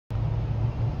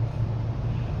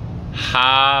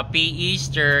Hoppy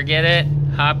Easter, get it?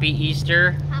 Hoppy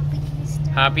Easter. Hoppy Easter.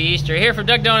 Hoppy Easter. Here from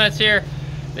Duck Donuts here,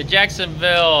 the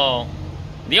Jacksonville,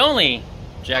 the only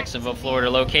Jacksonville, Florida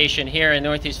location here in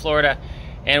Northeast Florida.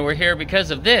 And we're here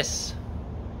because of this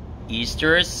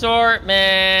Easter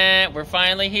Assortment. We're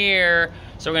finally here.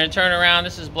 So we're going to turn around.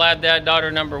 This is Blab Dad Daughter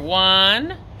number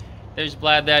 1. There's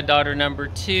Blab Dad Daughter number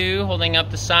 2 holding up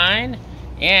the sign.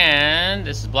 And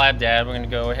this is Blab Dad. We're going to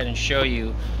go ahead and show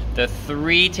you the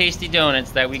 3 tasty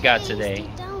donuts that we got today.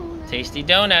 Tasty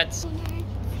donuts.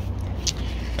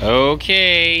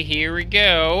 Okay, here we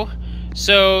go.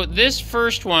 So this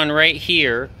first one right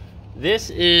here, this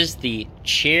is the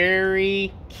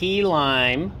cherry key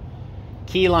lime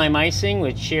icing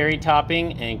with cherry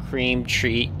topping and cream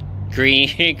cheese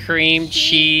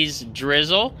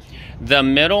drizzle. The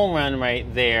middle one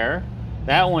right there,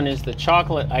 that one is the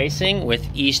chocolate icing with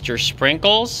Easter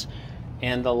sprinkles.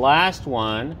 And the last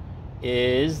one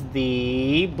is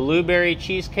the blueberry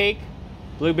cheesecake,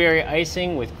 blueberry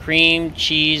icing with cream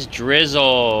cheese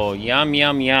drizzle. Yum,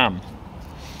 yum, yum.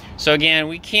 So again,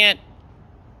 we can't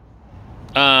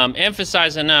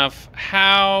emphasize enough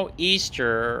how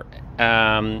Easter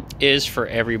is for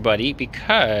everybody,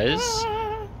 because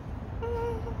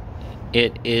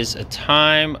it is a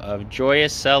time of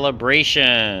joyous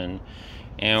celebration.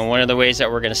 And one of the ways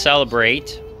that we're going to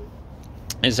celebrate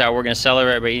is that we're going to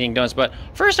celebrate by eating donuts. But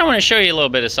first I want to show you a little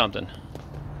bit of something.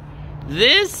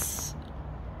 This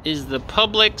is the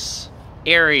Publix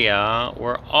area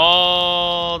where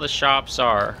all the shops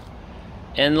are.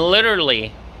 And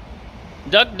literally,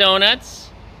 Duck Donuts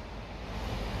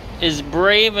is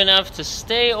brave enough to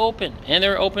stay open. And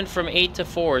they're open from 8 to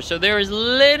 4. So there is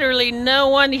literally no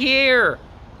one here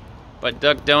but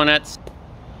Duck Donuts.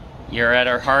 You're at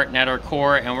our heart and at our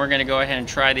core, and we're going to go ahead and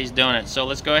try these donuts. So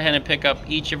let's go ahead and pick up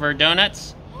each of our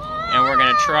donuts, and we're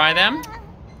going to try them.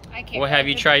 We'll have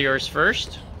you try yours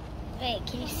first. Wait,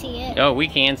 can you see it? Oh, we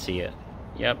can see it.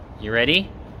 Yep. You ready?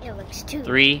 It looks too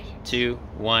 3, 2,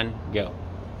 1, go.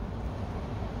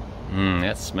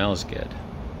 That smells good.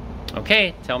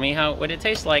 Okay, tell me what it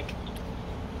tastes like.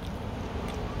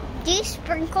 These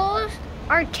sprinkles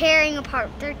are tearing apart.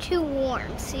 They're too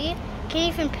warm. See?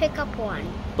 Can't even pick up one.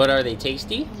 But are they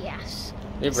tasty? Yes.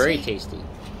 They're very tasty.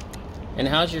 And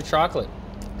how's your chocolate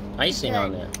icing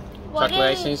on there? Chocolate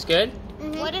icing's good?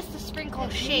 What is the sprinkle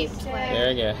shaped like?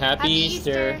 There you go. Happy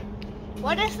Easter.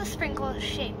 What is the sprinkle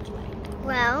shaped like?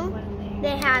 Well,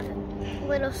 they have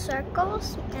little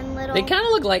circles and little... They kind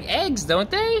of look like eggs, don't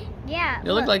they? Yeah.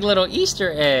 They look like little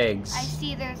Easter eggs. I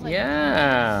see there's like...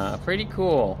 Yeah, pretty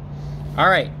cool. All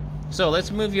right, so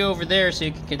let's move you over there so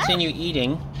you can continue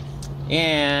eating.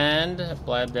 And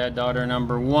Blab Dad Daughter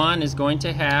number 1 is going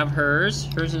to have hers.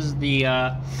 Hers is the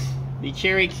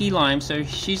cherry key lime, so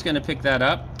she's going to pick that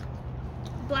up.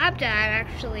 Blab Dad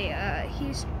actually,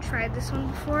 he's tried this one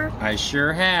before. I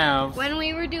sure have. When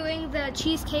we were doing the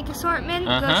cheesecake assortment,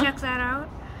 go check that out.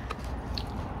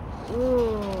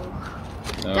 Ooh.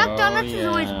 Duck Donuts is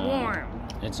always warm.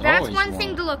 It's That's always one warm.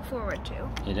 thing to look forward to.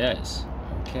 It is.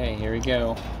 Okay, here we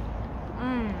go.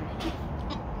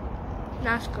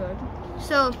 That's good.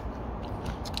 So,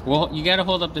 well, you got to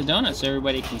hold up the donut so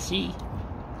everybody can see.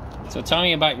 So tell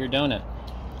me about your donut.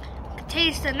 it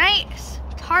tastes a nice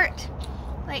tart,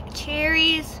 like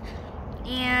cherries,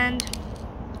 and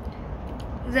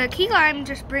the key lime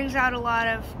just brings out a lot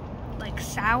of like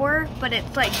sour, but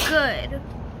it's like good.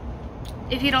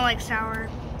 If you don't like sour,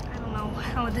 I don't know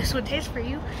how this would taste for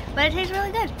you, but it tastes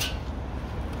really good.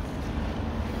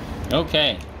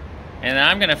 Okay, and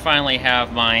I'm gonna finally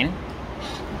have mine.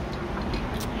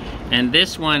 And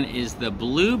this one is the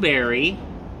blueberry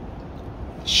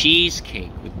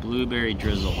cheesecake with blueberry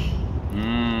drizzle.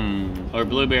 Or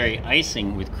blueberry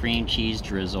icing with cream cheese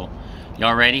drizzle.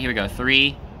 Y'all ready? Here we go.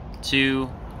 3, 2,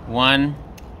 1.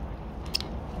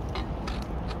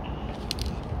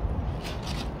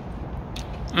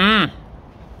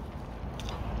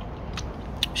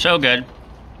 So good.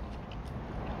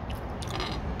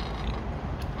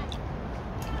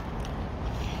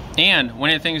 And one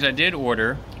of the things I did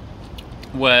order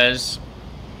was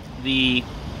the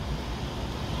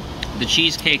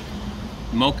cheesecake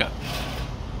mocha.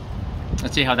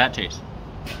 Let's see how that tastes.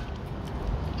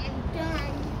 I'm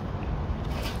done.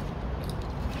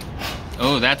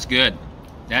 Oh, that's good.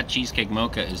 That cheesecake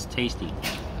mocha is tasty.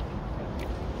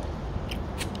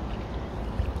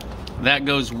 That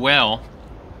goes well.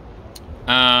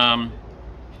 That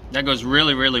goes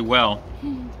really, really well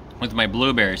with my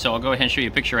blueberry. So I'll go ahead and show you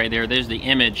a picture right there. There's the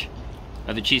image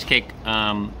of the cheesecake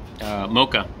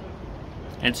mocha.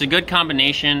 And it's a good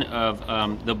combination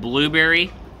of the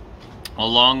blueberry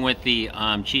along with the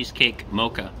cheesecake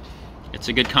mocha. It's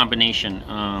a good combination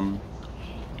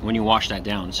when you wash that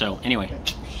down. So anyway,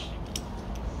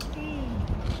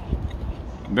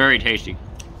 very tasty.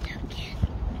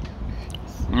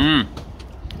 Mmm.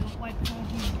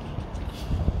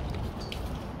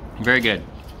 Very good.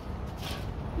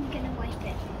 I'm gonna wipe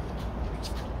it.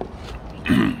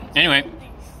 Anyway,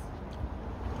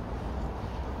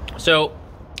 so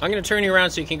I'm going to turn you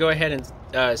around so you can go ahead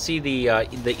and see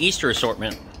the Easter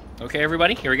assortment. Okay,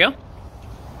 everybody, here we go.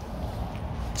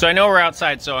 So I know we're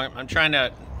outside, so I'm trying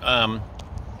to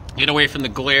get away from the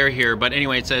glare here. But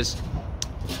anyway, it says,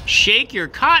 shake your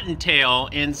cottontail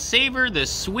and savor the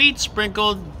sweet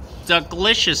sprinkled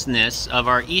deliciousness of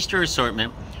our Easter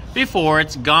assortment before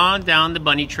it's gone down the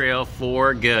bunny trail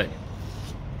for good.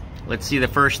 Let's see the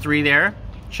first three there.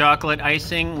 Chocolate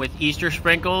icing with Easter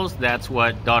sprinkles. That's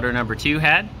what daughter number 2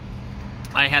 had.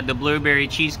 I had the blueberry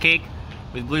cheesecake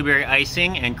with blueberry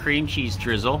icing and cream cheese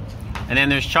drizzle. And then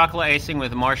there's chocolate icing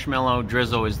with marshmallow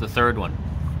drizzle is the third one.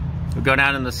 We'll go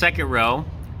down in the second row.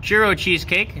 Churro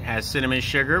cheesecake has cinnamon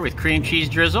sugar with cream cheese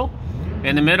drizzle.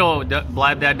 In the middle,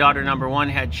 that daughter number 1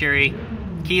 had cherry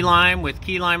key lime with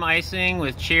key lime icing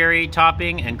with cherry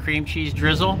topping and cream cheese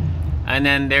drizzle. And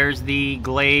then there's the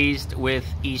glazed with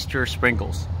Easter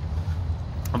sprinkles.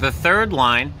 The third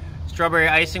line, strawberry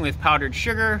icing with powdered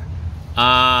sugar.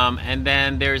 And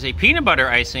then there's a peanut butter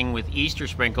icing with Easter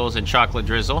sprinkles and chocolate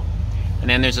drizzle. And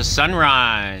then there's a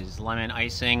sunrise lemon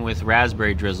icing with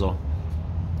raspberry drizzle.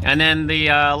 And then the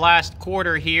last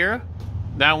quarter here,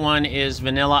 that one is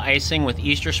vanilla icing with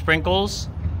Easter sprinkles,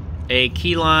 a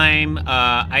key lime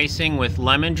icing with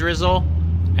lemon drizzle,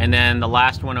 and then the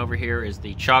last one over here is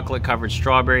the chocolate covered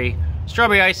strawberry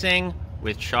icing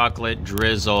with chocolate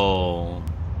drizzle.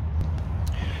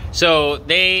 So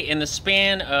they, in the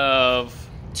span of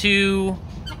 2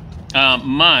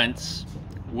 months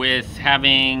with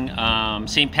having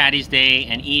St. Patty's Day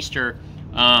and Easter,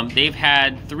 they've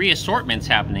had 3 assortments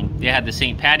happening. They had the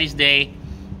St. Patty's Day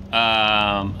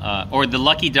or the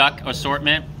Lucky Duck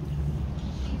assortment.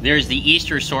 There's the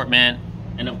Easter assortment,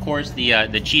 and of course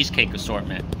the cheesecake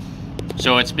assortment.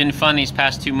 So it's been fun these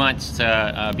past 2 months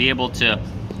to be able to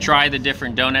try the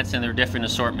different donuts and their different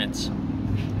assortments.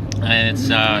 And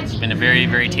it's been a very,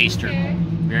 very tasty.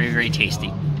 Very, very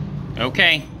tasty.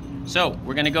 Okay, so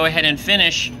we're gonna go ahead and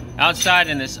finish outside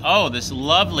in this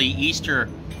lovely Easter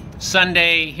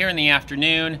Sunday here in the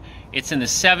afternoon. It's in the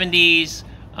 70s.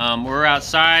 We're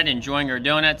outside enjoying our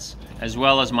donuts as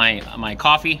well as my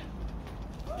coffee.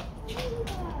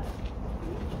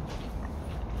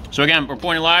 So again, we're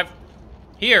pointing live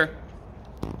here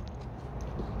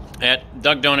at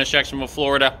Doug Donuts, Jacksonville,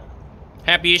 Florida.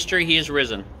 Happy Easter, he is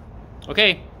risen.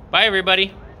 Okay, bye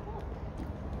everybody.